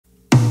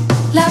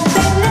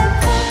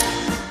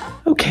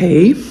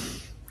Okay.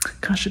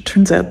 Gosh, it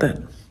turns out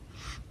that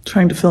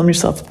trying to film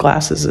yourself with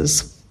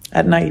glasses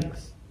at night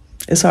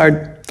is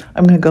hard.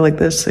 I'm going to go like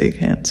this so you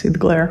can't see the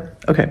glare.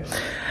 Okay.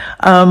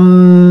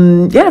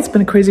 Yeah, it's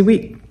been a crazy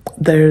week.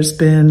 There's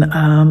been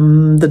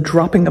the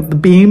dropping of the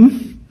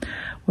beam,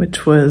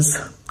 which was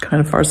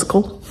kind of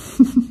farcical.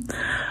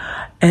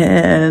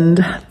 And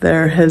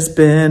there has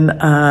been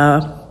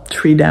a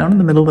tree down in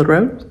the middle of the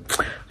road,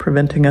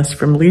 preventing us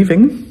from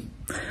leaving.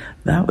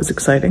 That was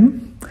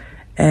exciting.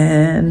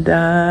 And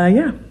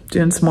yeah,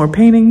 doing some more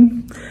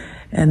painting.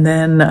 And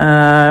then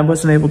I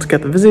wasn't able to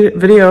get the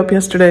video up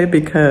yesterday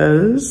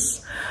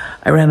because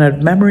I ran out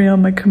of memory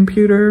on my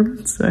computer.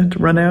 So I had to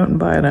run out and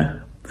buy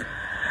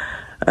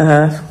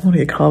what do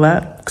you call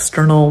that?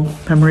 External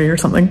memory or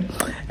something.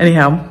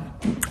 Anyhow,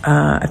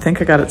 I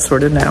think I got it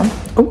sorted now.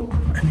 Oh,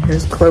 and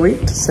here's Chloe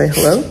to say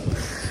hello.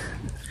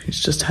 She's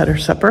just had her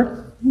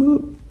supper.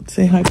 Ooh,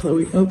 say hi,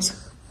 Chloe.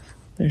 Oops,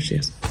 there she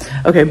is.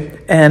 Okay,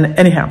 and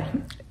anyhow,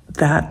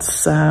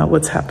 that's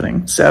what's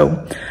happening.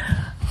 So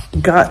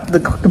got the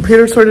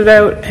computer sorted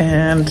out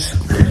and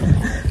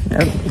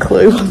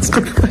Chloe wants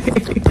to play.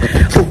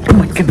 Oh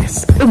my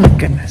goodness, oh my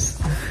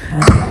goodness.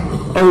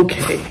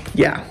 Okay,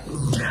 yeah.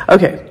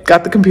 Okay,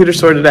 got the computer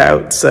sorted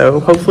out. So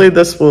hopefully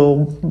this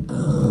will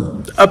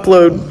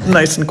upload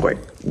nice and quick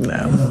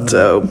now.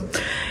 So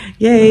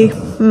yay.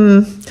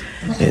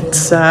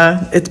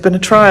 It's been a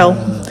trial.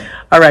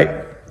 All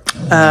right.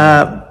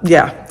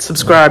 Yeah,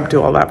 subscribe,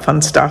 do all that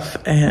fun stuff,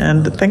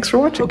 and thanks for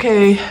watching.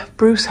 Okay,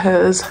 Bruce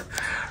has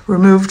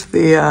removed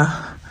the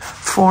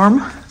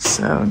form,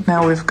 so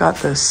now we've got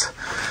this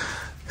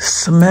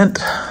cement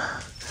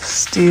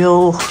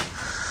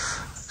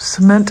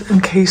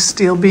encased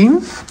steel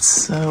beam,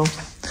 so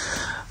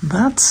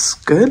that's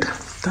good.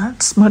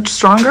 That's much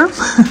stronger.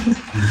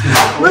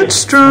 Much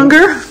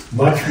stronger.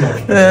 Much.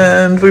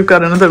 And we've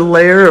got another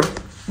layer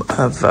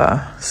of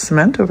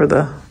cement over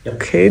the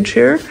cage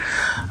here.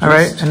 All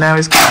right, and now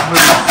he's got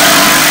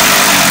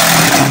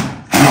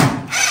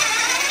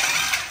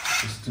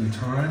just in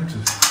time to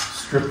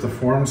strip the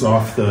forms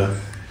off the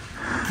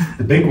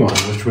big one,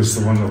 which was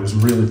the one that was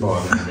really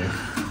bothering me.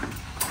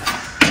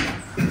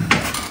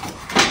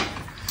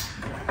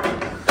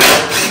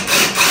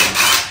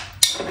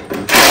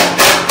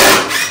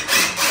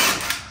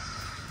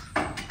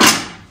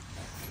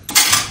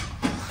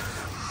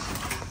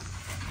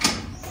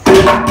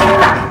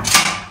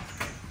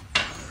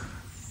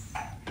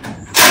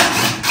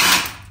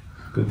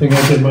 Good thing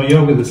I did my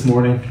yoga this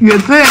morning.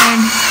 Good thing.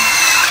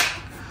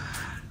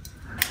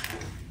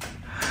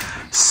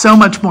 So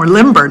much more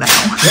limber now.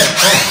 Yeah,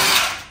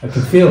 oh, I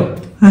can feel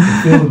it.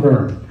 I can feel the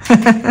burn.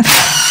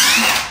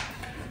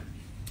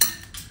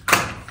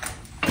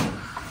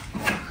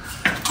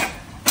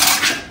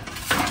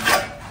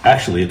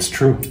 Actually, it's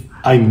true.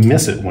 I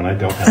miss it when I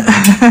don't have it.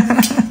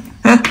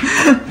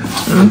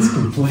 It's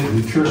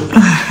completely true.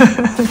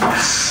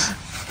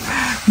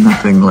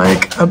 Nothing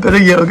like a bit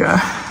of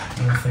yoga.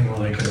 Nothing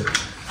like it.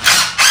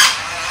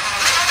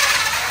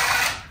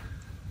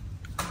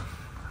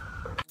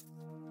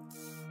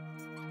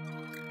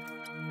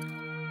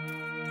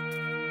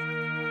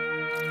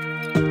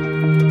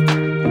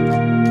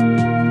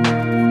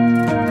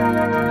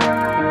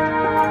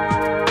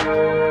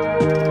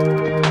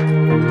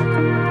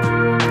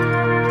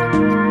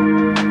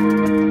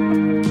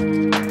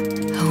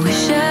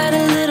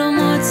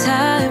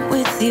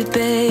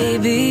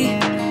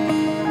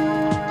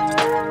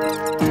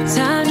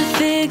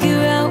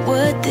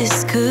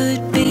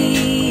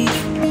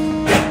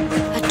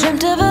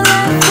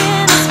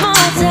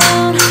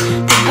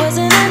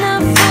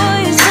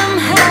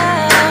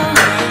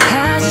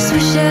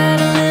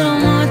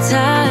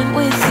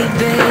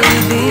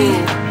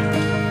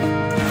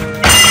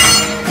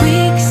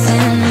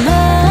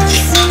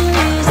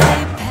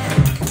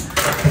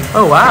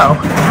 Oh wow.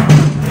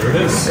 There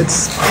it is.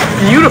 It's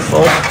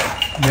beautiful.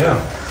 Yeah.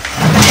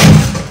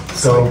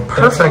 So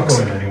perfect. That's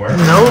not going anywhere.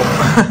 Nope.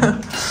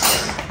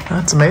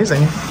 That's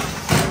amazing.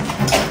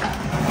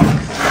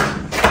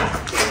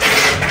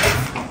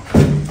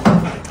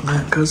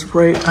 That goes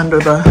right under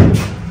the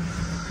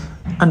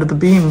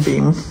beam.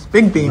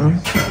 Big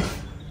beam.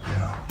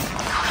 Yeah.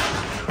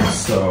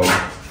 So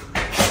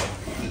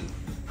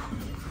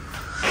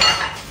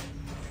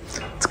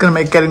it's gonna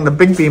make getting the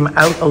big beam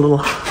out a little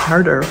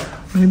harder,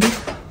 maybe.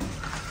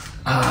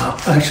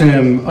 Actually,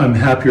 I'm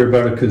happier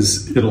about it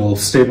because it'll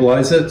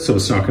stabilize it, so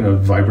it's not going to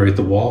vibrate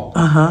the wall.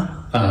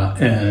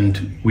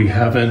 And we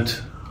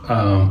haven't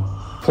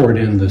poured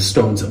in the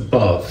stones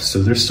above, so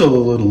they're still a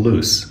little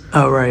loose.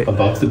 Oh, right.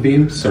 Above the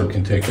beam, so we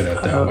can take it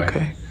out that way.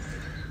 Okay.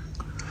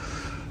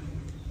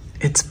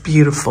 It's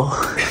beautiful.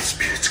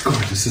 It's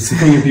gorgeous. It's a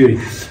thing of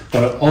beauty.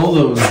 But all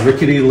those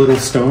rickety little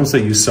stones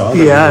that you saw that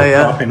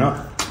were popping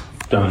up,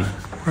 done.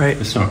 Right.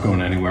 It's not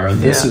going anywhere.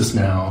 And this is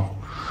now,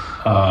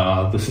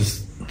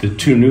 the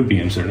two new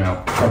beams are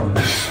now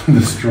probably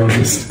the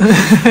strongest,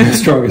 the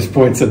strongest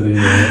points of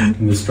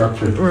in the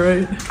structure.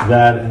 Right.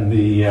 That and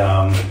the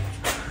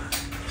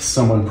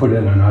someone put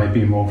in an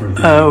I-beam over the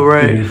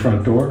the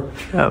front door.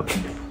 Oh.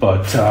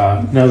 But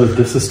now that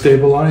this is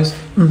stabilized,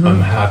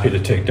 I'm happy to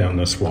take down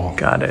this wall.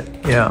 Got it.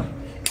 Yeah.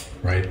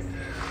 Right.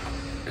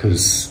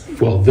 Because,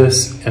 well,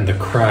 this and the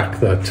crack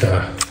that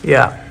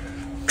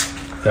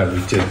that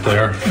we did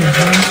there,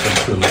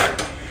 that's really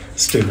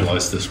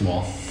stabilized this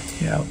wall.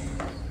 Yeah.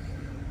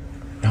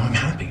 Now I'm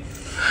happy.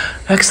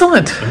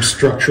 Excellent. I'm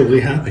structurally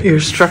happy. You're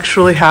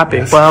structurally happy.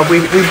 Yes. Well, we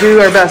do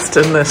our best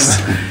in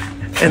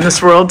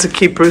this world to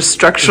keep Bruce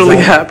structurally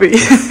happy.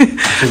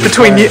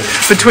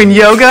 between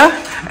yoga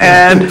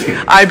and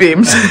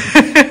I-beams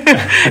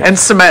and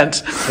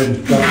cement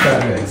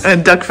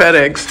and duck-fed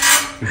eggs.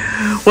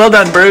 Well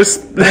done, Bruce.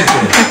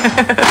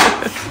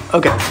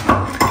 Okay,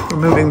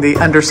 removing the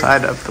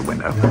underside of the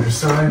window. The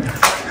underside,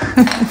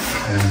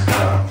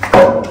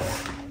 and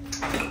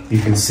you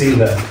can see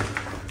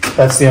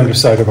that's the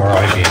underside of our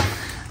I-beam.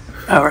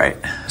 All right.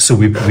 So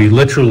we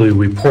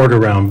literally poured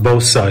around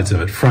both sides of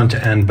it, front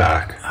and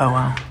back. Oh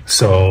wow.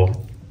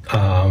 So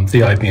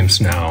the I-beam's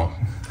now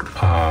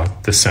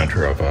the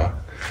center of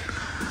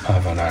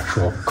an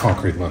actual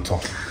concrete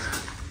lintel.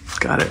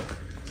 Got it.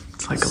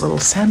 It's like a little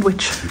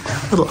sandwich,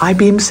 a little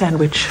I-beam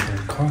sandwich.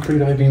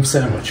 Concrete I-beam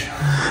sandwich.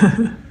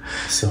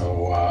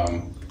 So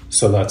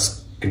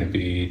that's going to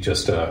be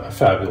just a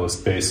fabulous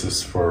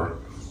basis for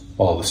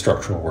all the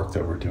structural work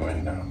that we're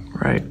doing now.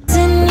 Right.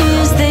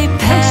 Years they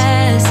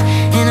pass,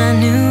 and I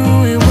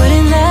knew it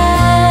wouldn't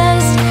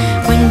last.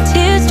 When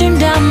tears streamed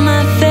down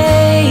my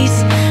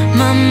face,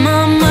 my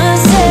mama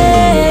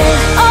said,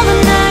 all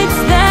the nights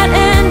that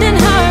end in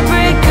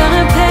heartbreak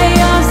gonna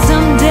pay off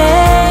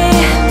someday.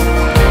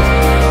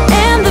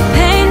 And the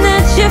pain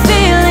that you're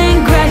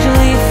feeling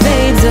gradually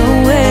fades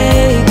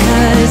away.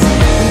 'Cause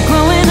I'm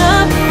growing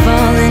up,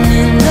 falling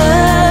in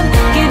love,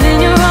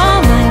 giving your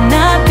all might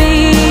not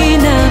be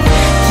enough.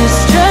 Just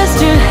trust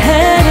your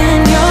head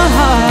and your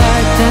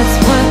heart, that's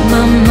what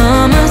my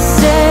mama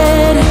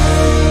said.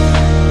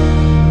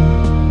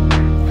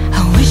 I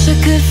wish I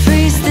could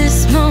freeze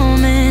this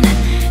moment,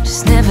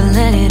 just never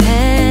let it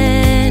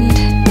end.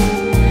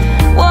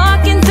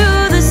 Walking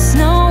through the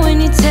snow when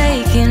you're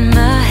taking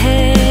my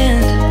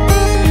hand.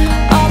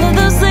 All of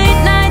those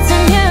late nights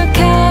on your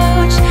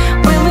couch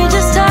when we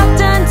just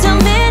talked until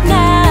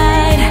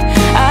midnight.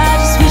 I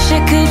just wish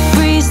I could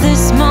freeze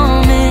this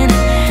moment,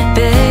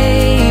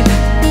 babe.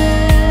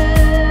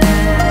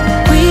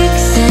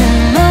 Weeks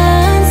and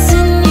months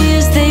and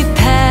years they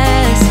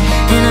pass,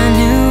 and I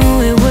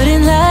knew it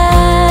wouldn't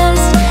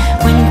last.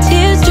 When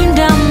tears streamed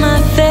down my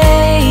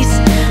face,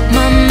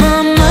 my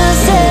mama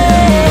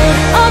said,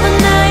 all the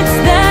nights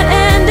that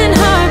end in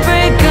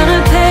heartbreak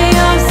gonna pay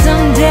off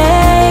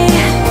someday.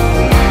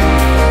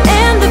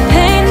 And the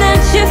pain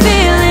that you're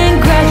feeling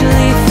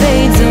gradually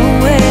fades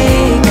away.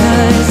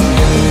 'Cause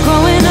I'm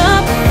growing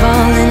up,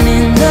 falling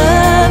in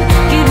love,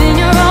 giving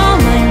your all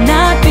might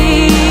not be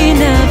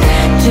enough.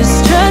 Just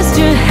trust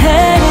your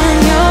head and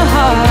your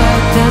heart,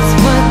 that's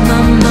what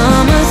my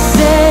mama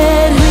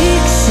said.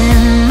 Weeks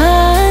and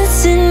months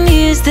and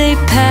years they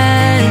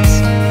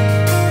passed,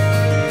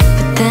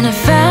 but then I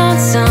found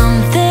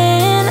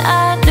something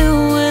I knew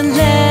would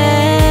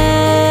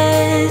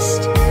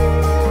last.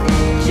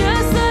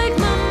 Just like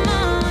my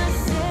mama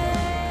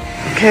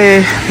said. Okay,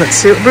 let's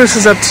see what Bruce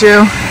is up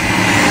to.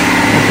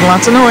 Making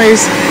lots of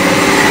noise.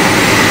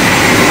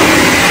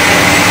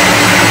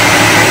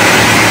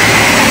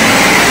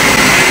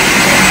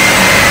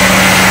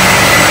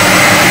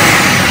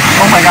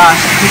 Oh my gosh,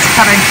 he's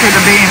cutting through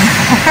the beam.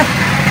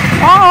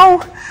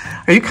 Oh,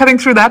 are you cutting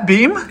through that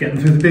beam? Getting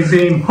through the big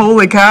beam.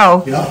 Holy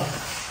cow. Yep.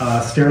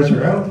 Stairs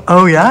are out.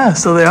 Oh yeah,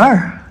 so they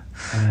are.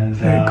 And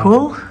Very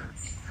cool.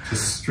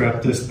 just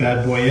strap this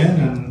bad boy in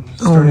and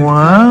Oh, start it.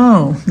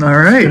 wow. All It's going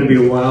right. to be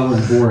a while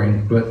and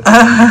boring, but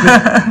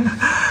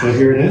but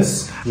here it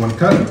is. One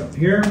cut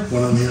here,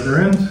 one on the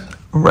other end.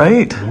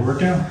 Right. It'll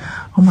work out.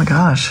 Oh my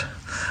gosh.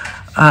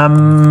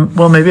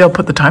 Well, maybe I'll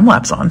put the time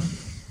lapse on.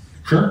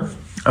 Sure.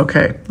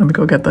 Okay, let me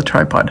go get the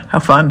tripod.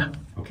 Have fun.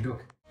 Okay,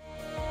 doke.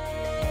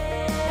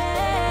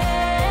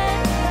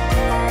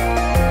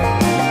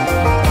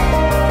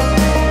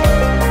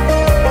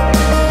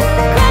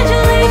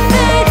 Gradually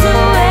fades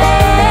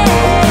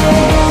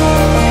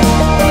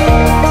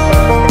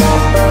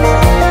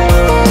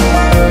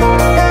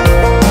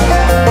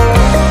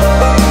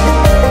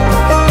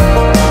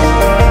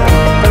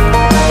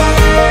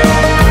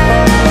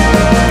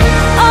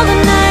all the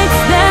nights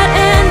that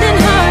end in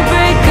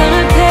heartbreak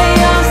gonna pay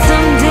off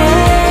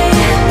someday.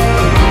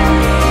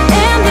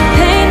 And the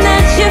pain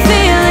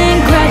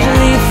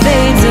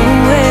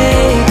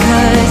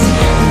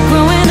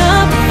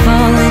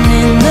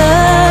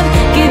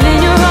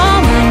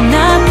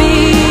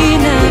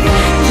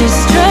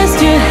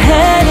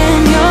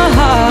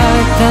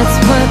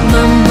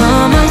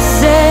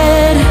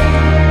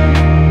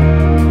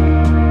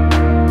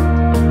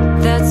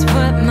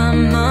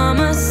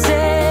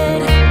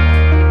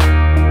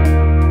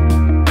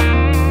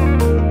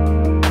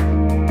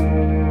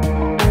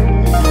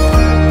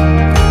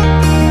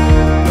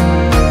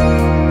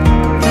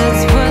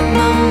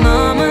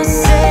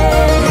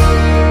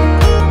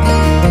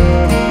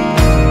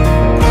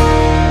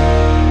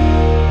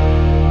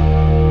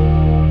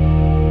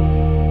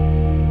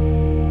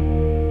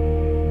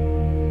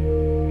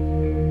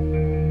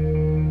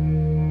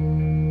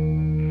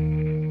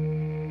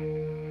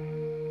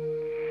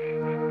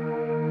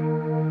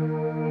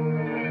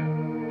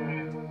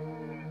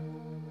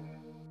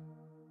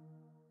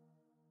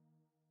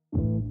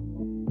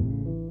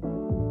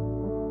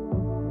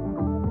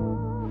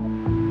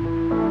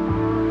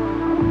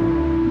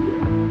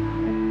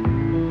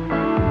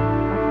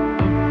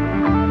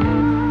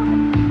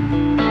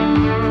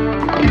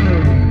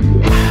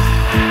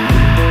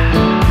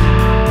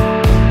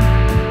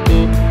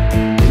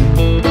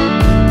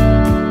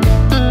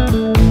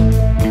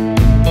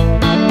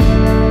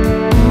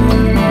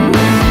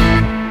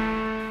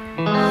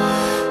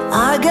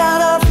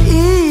got off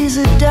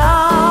easy,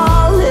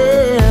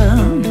 darling.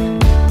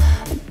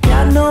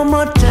 Got no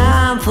more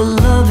time for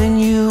loving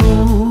you.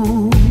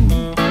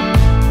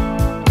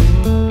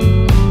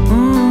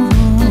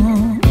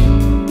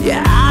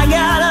 Yeah, I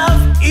got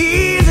off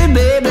easy,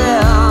 baby.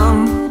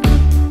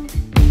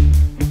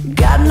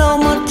 Got no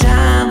more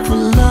time for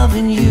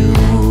loving you.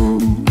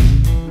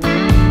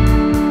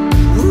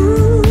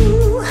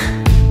 Ooh.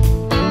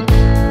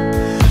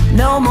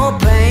 No more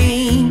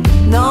pain,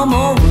 no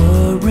more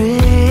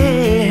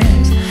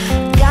worries.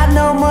 Got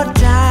no more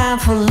time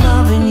for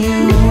loving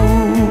you.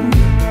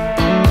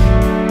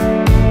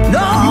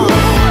 No,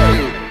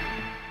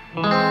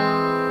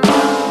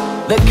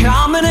 they're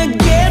coming to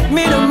get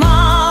me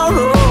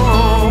tomorrow.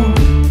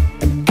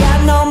 Got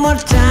no more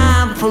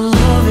time for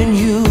loving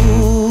you.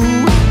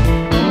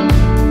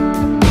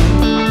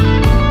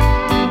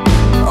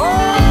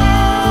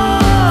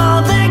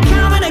 Oh, they're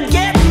coming to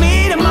get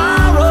me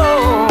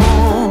tomorrow.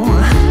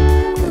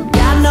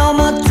 Got no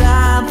more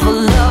time for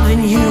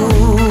loving you.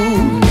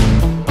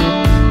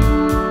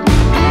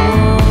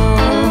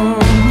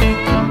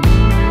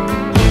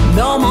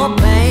 No more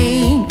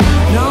pain,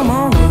 no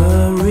more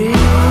worries.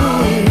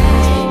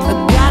 I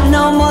got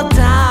no more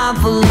time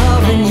for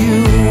loving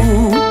you.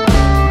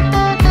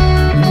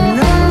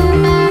 No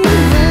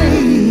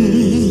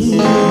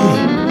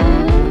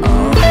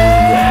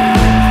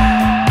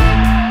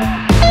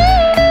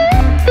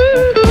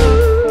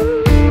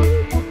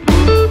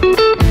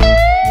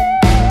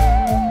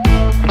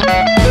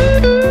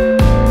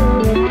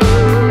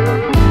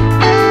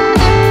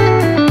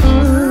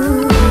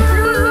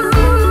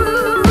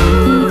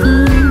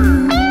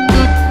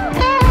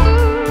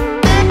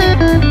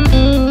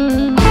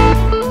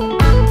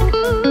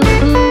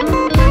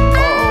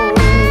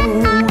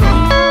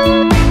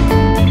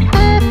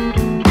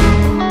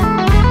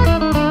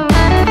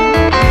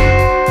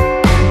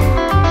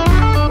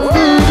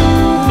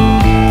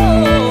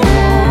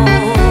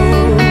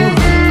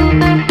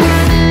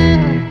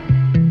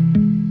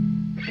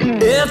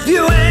if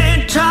you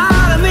ain't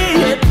tired of me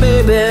yet,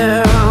 baby,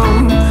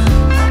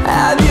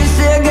 have you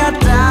still got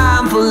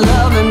time for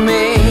loving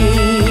me?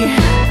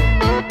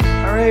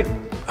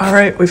 All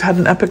right, we've had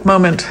an epic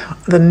moment.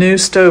 The new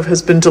stove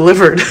has been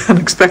delivered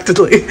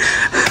unexpectedly.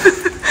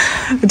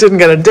 It didn't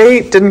get a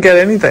date, didn't get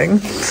anything,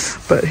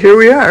 but here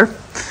we are.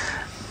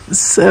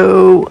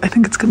 So I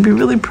think it's gonna be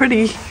really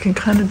pretty. You can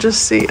kind of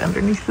just see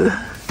underneath the,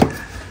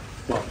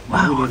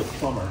 Wow. We need a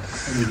plumber,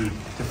 and we need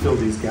to fill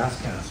these gas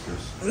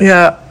canisters.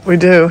 yeah, we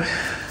do.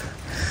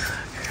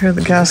 Here are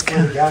the gas Where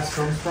the can. gas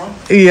comes from?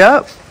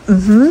 Yep,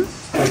 mm-hmm.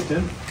 Plugged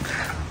in.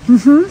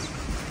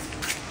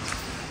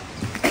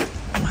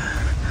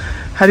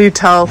 How do you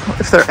tell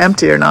if they're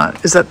empty or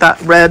not? Is that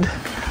red?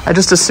 I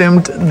just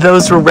assumed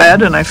those were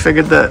red and I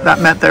figured that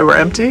meant they were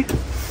empty. I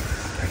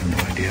have no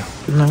idea.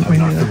 No, me I'm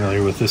not neither.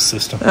 familiar with this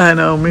system. I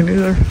know, me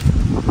neither.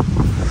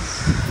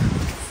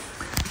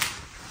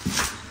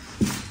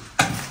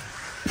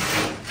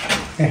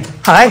 Hey,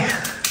 Hi,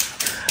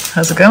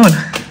 how's it going?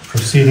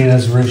 proceeding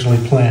as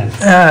originally planned.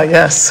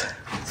 Yes.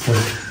 So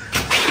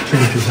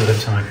changes at a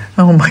time.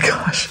 Oh my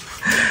gosh.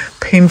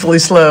 Painfully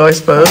slow, I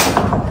suppose,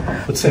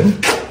 Let's see.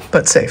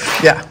 but safe,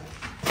 yeah.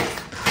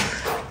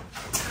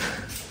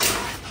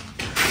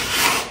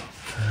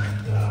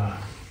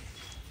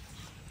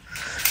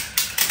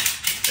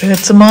 And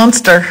It's a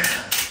monster.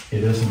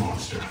 it is a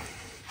monster.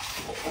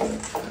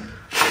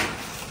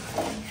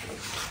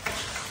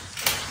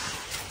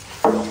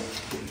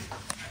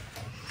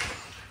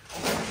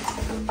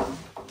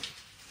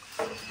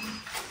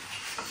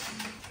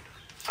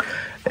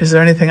 Is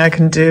there anything I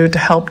can do to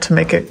help to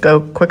make it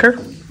go quicker?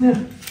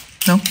 Yeah.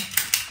 No?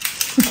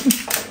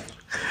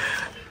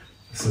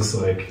 This is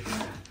like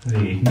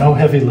the no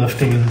heavy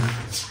lifting,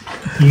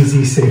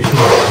 easy safety.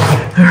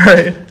 All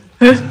right.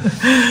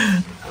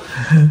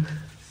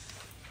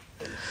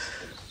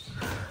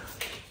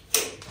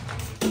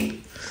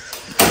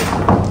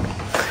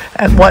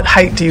 At what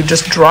height do you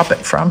just drop it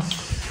from?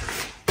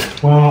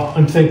 Well,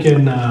 I'm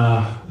thinking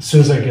as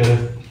soon as I get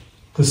it,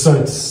 the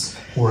side's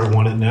where I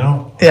want it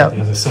now. Yeah.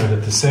 The other side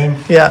at the same.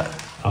 Yeah.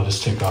 I'll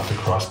just take off the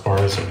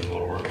crossbars and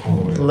lower it all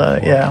the way to the floor.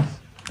 Yeah,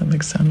 that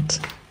makes sense.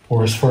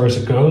 Or as far as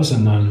it goes,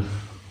 and then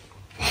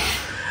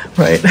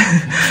Right.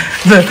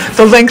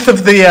 the length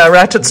of the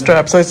ratchet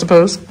straps, I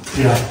suppose.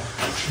 yeah.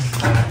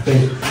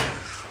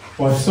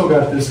 Well, I've still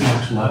got this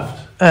much left,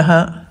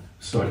 Uh-huh.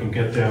 so I can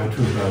get down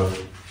to about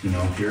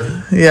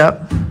here, Yeah.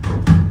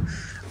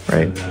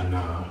 Right. and then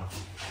I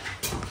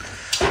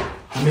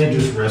may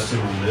just rest it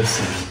on this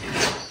and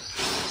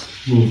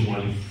move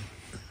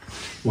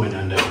one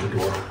end out the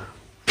door.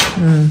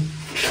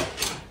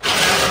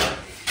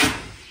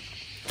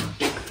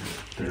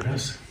 There it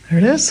is. There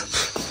it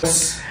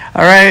is.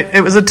 All right.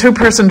 It was a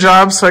two-person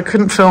job, so I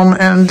couldn't film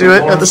and do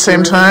it at the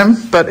same time,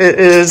 but it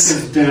is.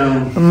 It's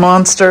down. The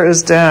monster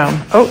is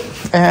down. Oh,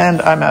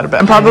 and I'm out of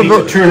bed. I'm I need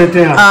probably. to turn it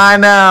down. I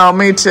know.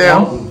 Me too.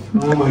 Well,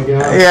 Oh my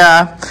God.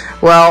 Yeah.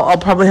 Well, I'll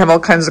probably have all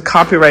kinds of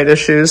copyright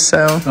issues,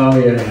 so. Oh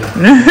yeah.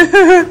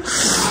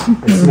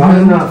 It's not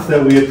enough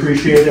that we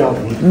appreciate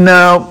Elton.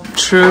 No,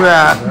 true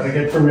that. Gotta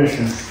get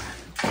permission.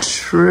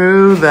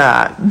 True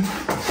that.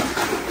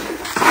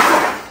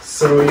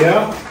 So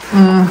yeah.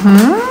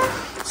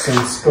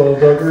 Some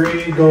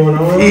skullduggery going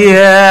on.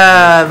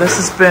 Yeah, this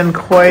has been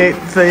quite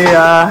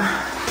the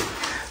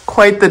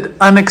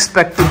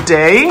unexpected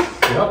day.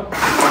 Yep.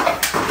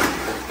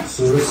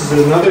 So this is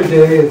another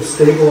day of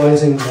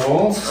stabilizing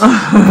walls.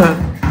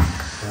 And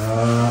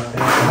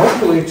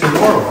hopefully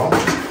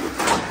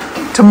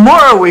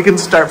Tomorrow we can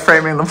start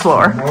framing the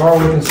floor. Tomorrow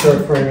we can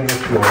start framing the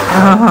floor.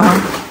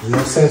 There's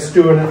no sense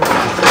doing it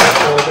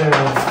all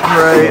down.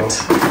 Right.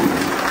 So,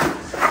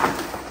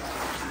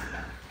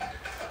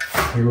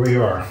 here we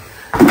are.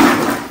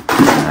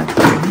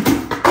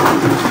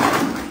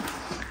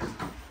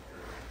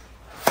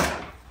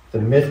 The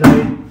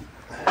midnight.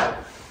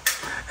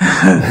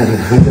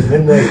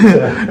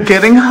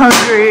 Getting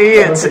hungry.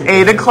 It's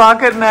 8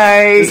 o'clock at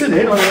night. Is it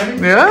 8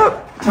 already?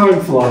 Yep.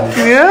 Time flies.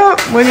 Yep.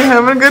 When you're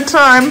having a good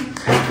time.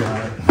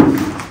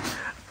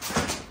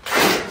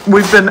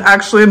 We've been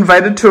actually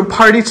invited to a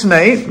party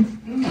tonight.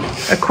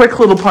 A quick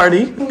little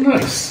party. Oh,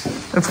 nice.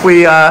 If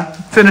we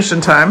finish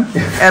in time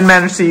and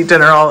manage to eat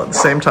dinner all at the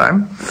same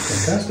time.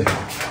 Fantastic.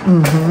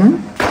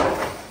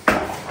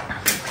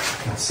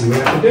 Let's see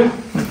what I can do.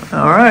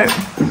 All right.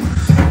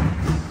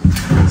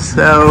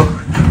 So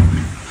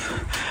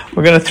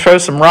we're going to throw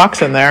some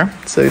rocks in there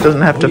so he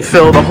doesn't have to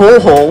fill the whole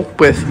hole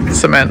with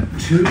cement.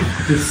 Toot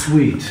the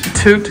sweet.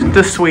 Toot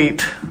the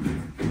sweet.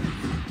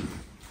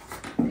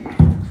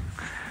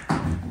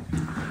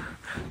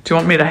 Do you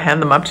want me to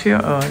hand them up to you?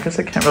 Oh, I guess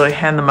I can't really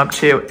hand them up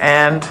to you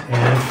and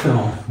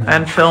film.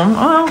 and film.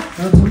 Oh,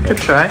 we could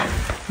try.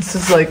 This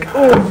is like,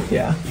 oh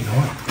yeah. You know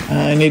what?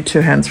 I need 2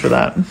 hands for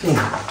that.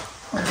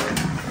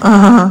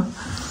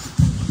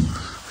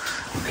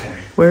 Okay.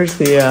 Where's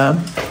the?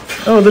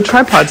 Oh, the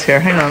tripod's here.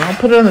 Hang on, I'll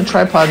put it on the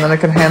tripod and then I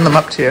can hand them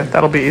up to you.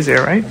 That'll be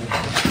easier, right?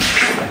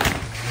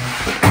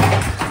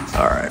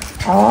 All right.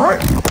 All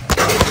right.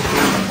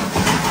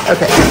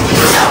 Okay.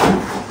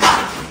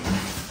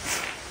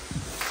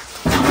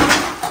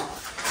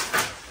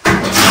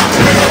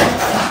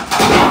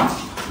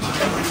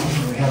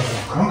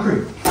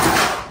 Concrete.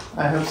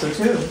 I hope so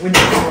too. We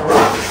need more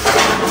rocks.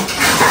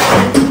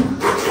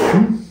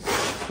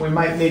 We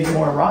might need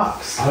more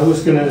rocks. I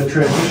was going to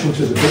transition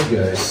to the big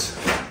guys.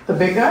 The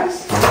big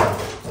guys?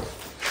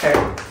 Okay.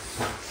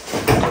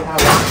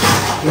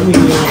 Let me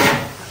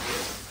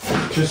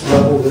just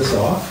level this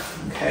off.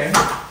 Okay.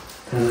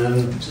 And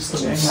then Just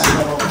looking at that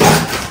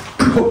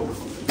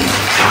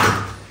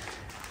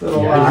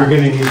little yeah, you're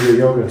going to need your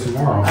yoga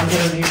tomorrow. I'm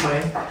gonna need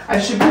I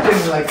should be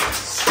doing like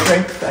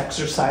strength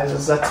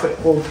exercises. That's what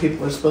old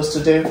people are supposed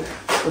to do.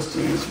 Supposed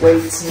to use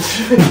weights and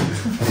shit.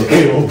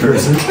 Okay, old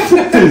person.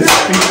 Speak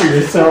for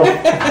yourself.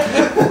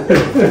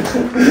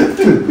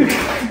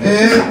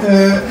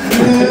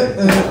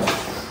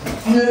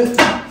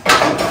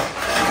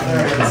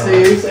 Alright, so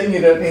you're saying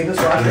you don't need this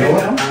rock right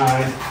now?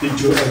 Are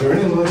there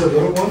any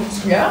little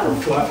ones? Yeah. Or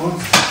flat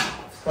ones?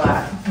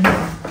 Flat.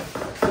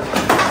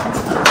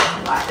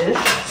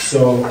 Flat-ish. So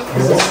you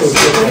also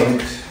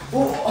get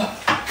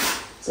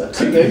Is that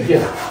too big?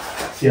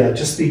 yeah,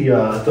 just the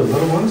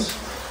little ones.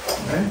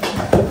 Right.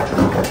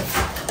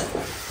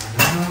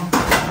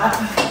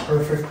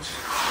 Perfect.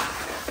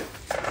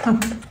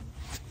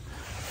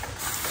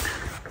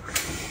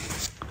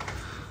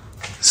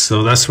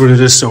 So that's what it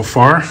is so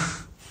far.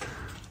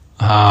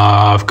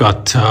 I've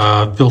got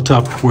built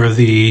up where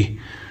the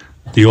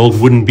old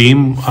wooden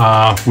beam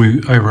I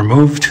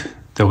removed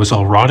that was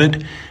all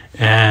rotted,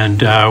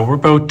 and we're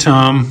about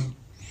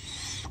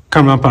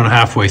coming up on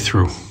halfway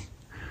through,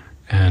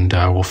 and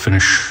we'll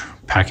finish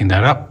packing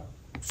that up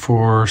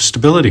for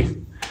stability.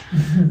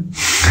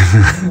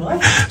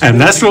 And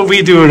that's what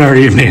we do in our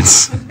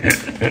evenings.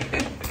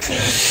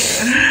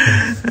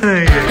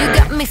 You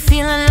got me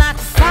feeling like a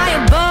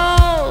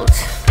firebolt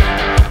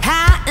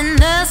high in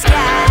the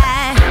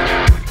sky,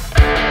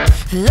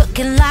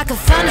 looking like a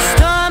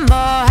thunderstorm.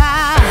 Oh,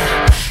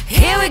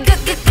 here we go,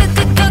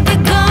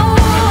 go.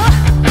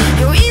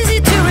 You're easy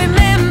to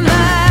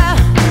remember,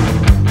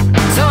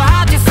 so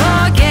hard to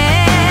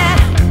forget.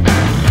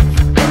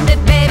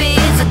 Baby,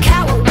 it's a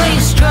coward way you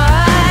strut.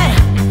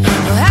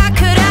 How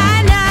could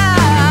I not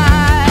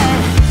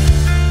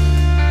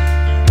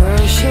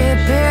worship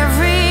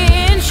every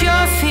inch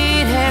your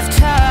feet have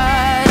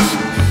touched?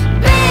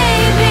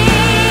 Baby,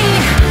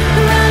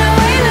 run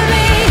away with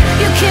me.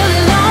 You kill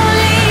it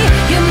lonely.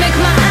 You make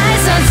my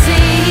eyes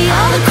unsee.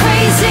 All the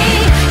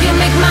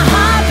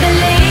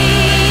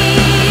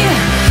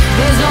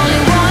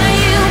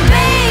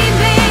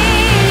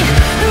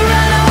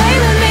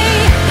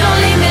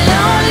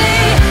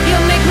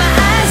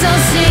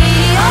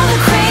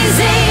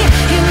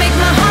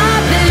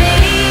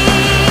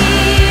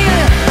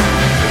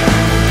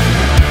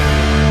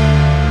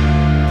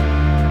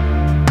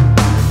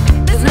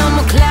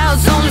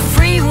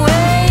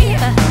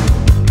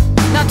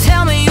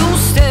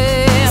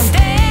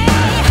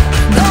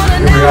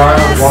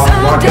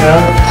Walk it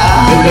out.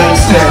 Midnight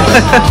stare.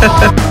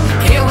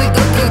 Here we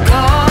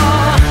go.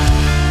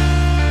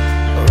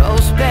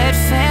 Rose bed,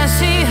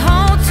 fancy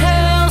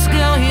hotels,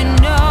 girl, you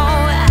know.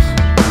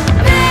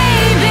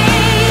 Baby,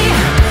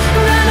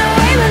 run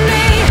away with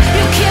me.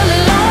 You kill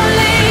it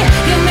lonely.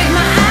 You make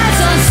my eyes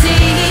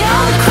unsee.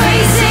 All the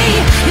crazy.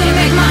 You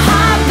make my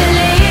heart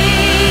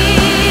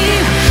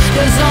believe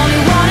there's only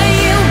one of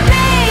you,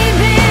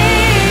 baby.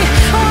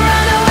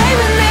 Run away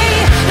with me.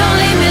 Don't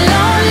leave me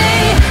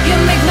lonely. You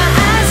make my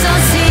eyes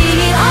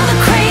unsee. All the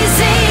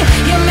crazy.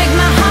 You make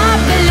my heart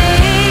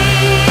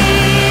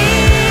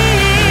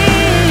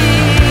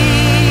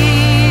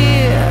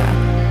believe.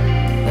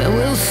 And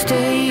we'll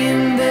stay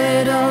in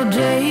bed all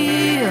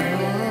day.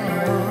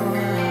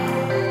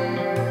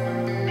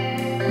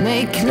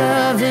 Make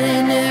love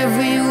in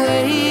every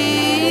way.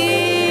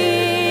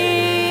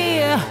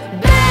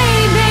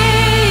 Baby,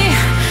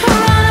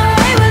 run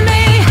away with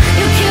me.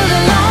 You kill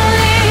the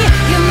lonely.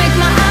 You make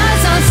my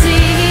eyes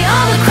unsee.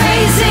 All the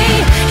crazy.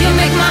 You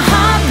make my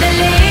heart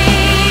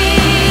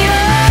believe.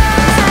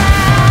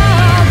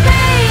 Oh,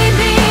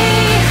 baby,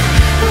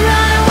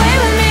 run away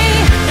with me.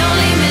 Don't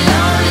leave me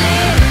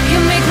lonely. You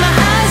make my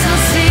eyes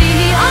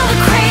unsee. All the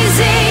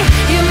crazy.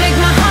 You make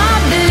my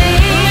heart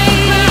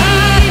believe.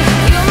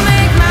 You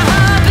make my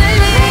heart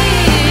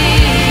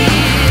believe.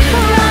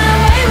 Run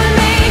away with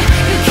me.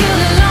 You kill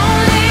the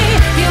lonely.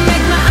 You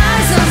make my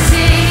eyes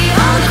unsee.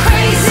 All the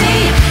crazy.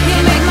 You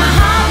make my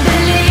heart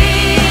believe.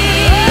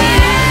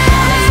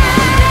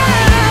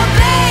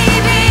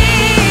 Baby,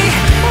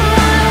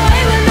 run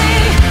away with me.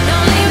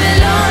 Don't leave me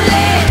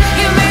lonely.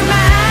 You make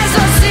my eyes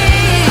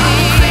unsee. All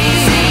the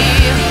crazy.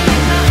 You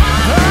make my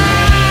heart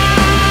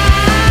believe.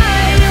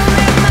 You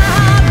make my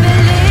heart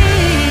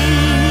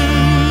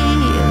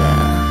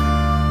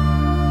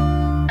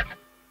believe.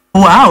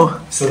 Wow,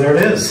 So there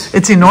it is.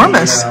 it's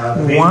enormous. The,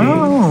 baby.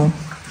 Wow,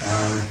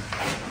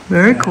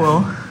 very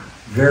cool.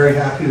 Very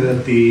happy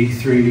that the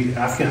 3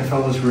 Afghan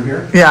fellows were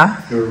here.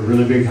 Yeah, They were a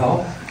really big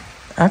help.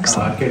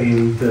 excellent.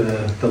 Getting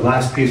the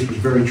last piece was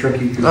very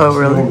tricky because Oh,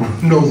 there's really?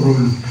 no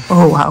room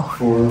Oh, wow,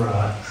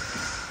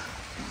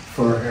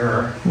 for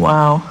error.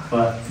 wow.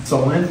 But it's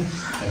all in.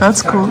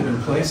 That's Packed cool. it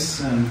in place,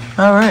 and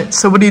All right,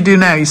 so what do you do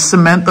now? You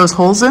cement those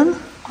holes in?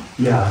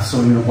 yeah, so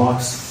I'm gonna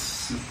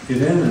box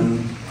it in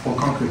and pour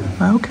concrete in.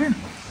 Okay, There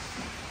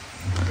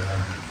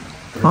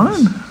it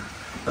fun.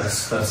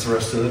 is. That's the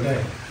rest of the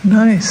day.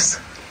 Nice.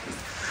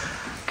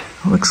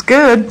 Looks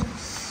good.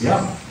 Yeah,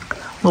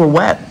 A little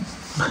wet.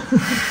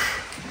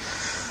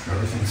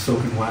 everything's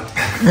soaking wet.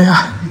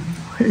 Yeah.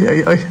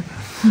 Yeah.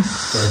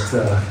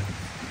 But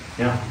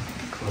yeah,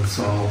 it's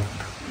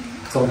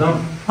all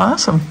done.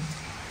 Awesome.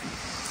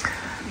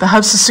 The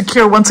house is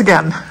secure once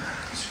again.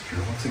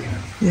 Secure once again.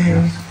 Yay.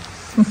 Yes.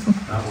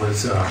 That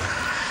was a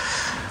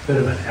bit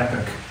of an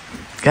epic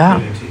Yeah.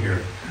 getting to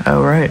here.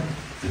 Oh, right.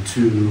 The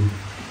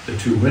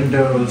two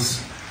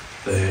windows,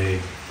 the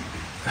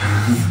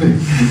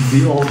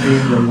old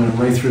room that went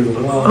right through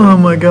the wall. Oh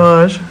my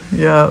gosh.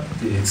 Yeah.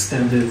 The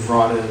extended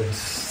rotted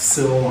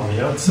sill on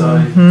the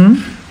outside. Hmm.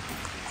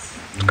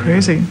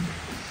 Crazy.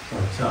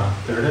 But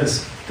there it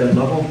is, dead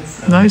level.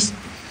 And Nice.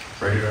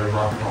 Ready to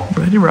rock and roll.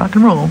 Ready to rock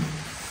and roll.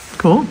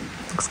 Cool.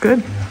 Looks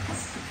good.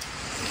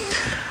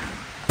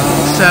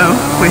 So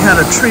we had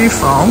a tree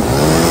fall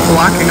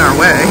blocking our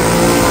way.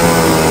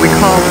 We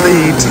called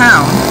the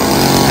town,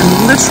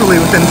 and literally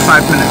within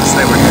 5 minutes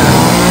they were here.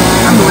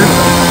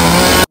 Unbelievable.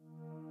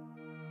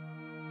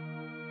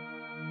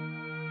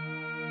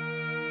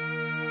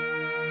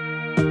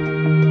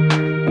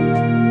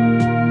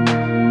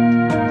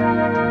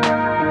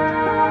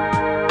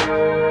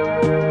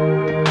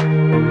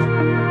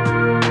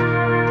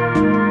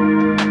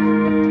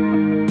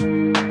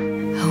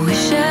 I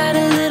wish I had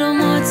a little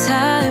more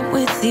time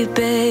with you,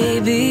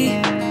 baby.